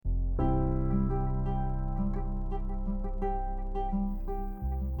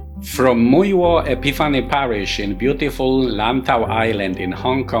From Mui Wo Epiphany Parish in beautiful Lantau Island in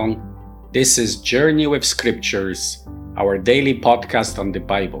Hong Kong, this is Journey with Scriptures, our daily podcast on the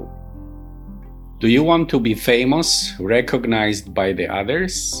Bible. Do you want to be famous, recognized by the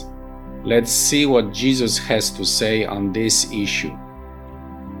others? Let's see what Jesus has to say on this issue.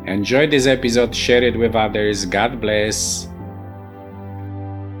 Enjoy this episode, share it with others. God bless.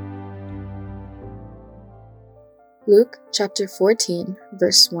 Luke chapter 14,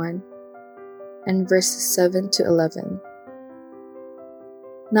 verse 1, and verses 7 to 11.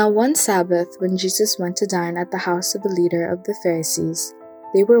 Now one Sabbath, when Jesus went to dine at the house of the leader of the Pharisees,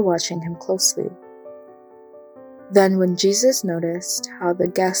 they were watching him closely. Then when Jesus noticed how the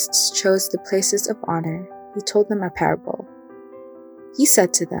guests chose the places of honor, he told them a parable. He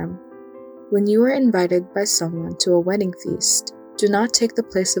said to them, "When you are invited by someone to a wedding feast, do not take the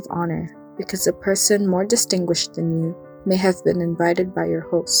place of honor, because a person more distinguished than you may have been invited by your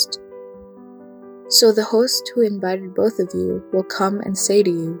host. So the host who invited both of you will come and say to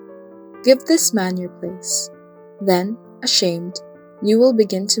you, 'Give this man your place.' Then, ashamed, you will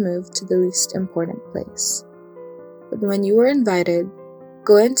begin to move to the least important place. But when you are invited,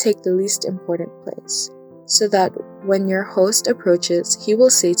 go and take the least important place, so that when your host approaches, he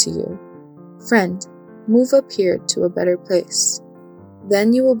will say to you, 'Friend, move up here to a better place.'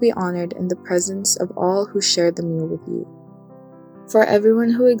 Then you will be honored in the presence of all who share the meal with you. For everyone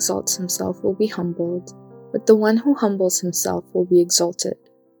who exalts himself will be humbled, but the one who humbles himself will be exalted."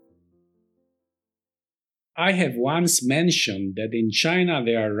 I have once mentioned that in China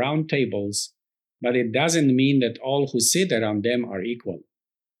there are round tables, but it doesn't mean that all who sit around them are equal.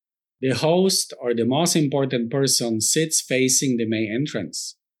 The host or the most important person sits facing the main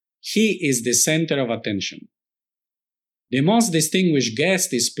entrance. He is the center of attention. The most distinguished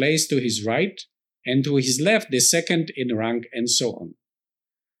guest is placed to his right, and to his left the second in rank, and so on.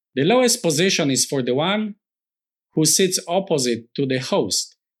 The lowest position is for the one who sits opposite to the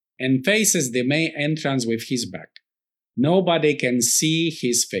host and faces the main entrance with his back. Nobody can see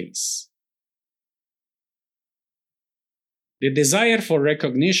his face. The desire for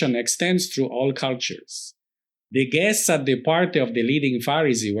recognition extends through all cultures. The guests at the party of the leading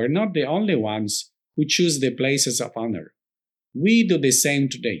Pharisee were not the only ones who choose the places of honor. We do the same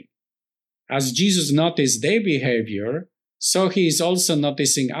today. As Jesus noticed their behavior, so he is also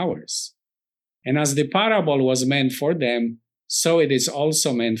noticing ours. And as the parable was meant for them, so it is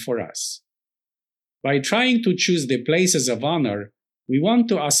also meant for us. By trying to choose the places of honor, we want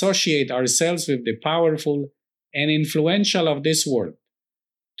to associate ourselves with the powerful and influential of this world,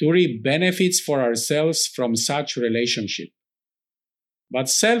 to reap benefits for ourselves from such relationship. But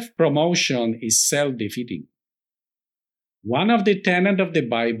self-promotion is self-defeating. One of the tenets of the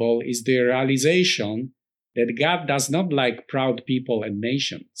Bible is the realization that God does not like proud people and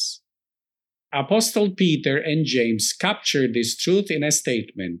nations. Apostle Peter and James captured this truth in a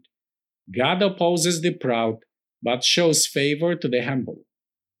statement: God opposes the proud, but shows favor to the humble.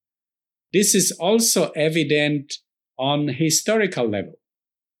 This is also evident on a historical level.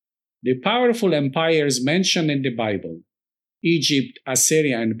 The powerful empires mentioned in the Bible, Egypt,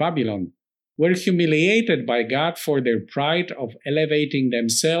 Assyria, and Babylon, were humiliated by God for their pride of elevating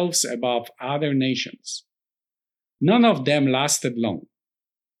themselves above other nations. None of them lasted long.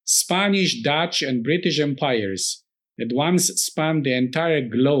 Spanish, Dutch, and British empires that once spanned the entire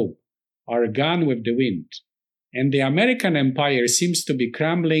globe are gone with the wind, and the American empire seems to be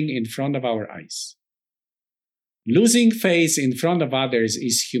crumbling in front of our eyes. Losing face in front of others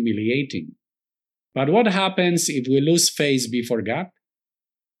is humiliating. But what happens if we lose face before God?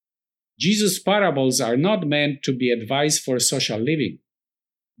 Jesus' parables are not meant to be advice for social living.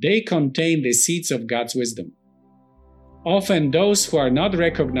 They contain the seeds of God's wisdom. Often those who are not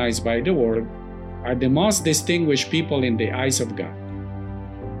recognized by the world are the most distinguished people in the eyes of God.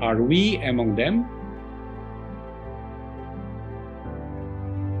 Are we among them?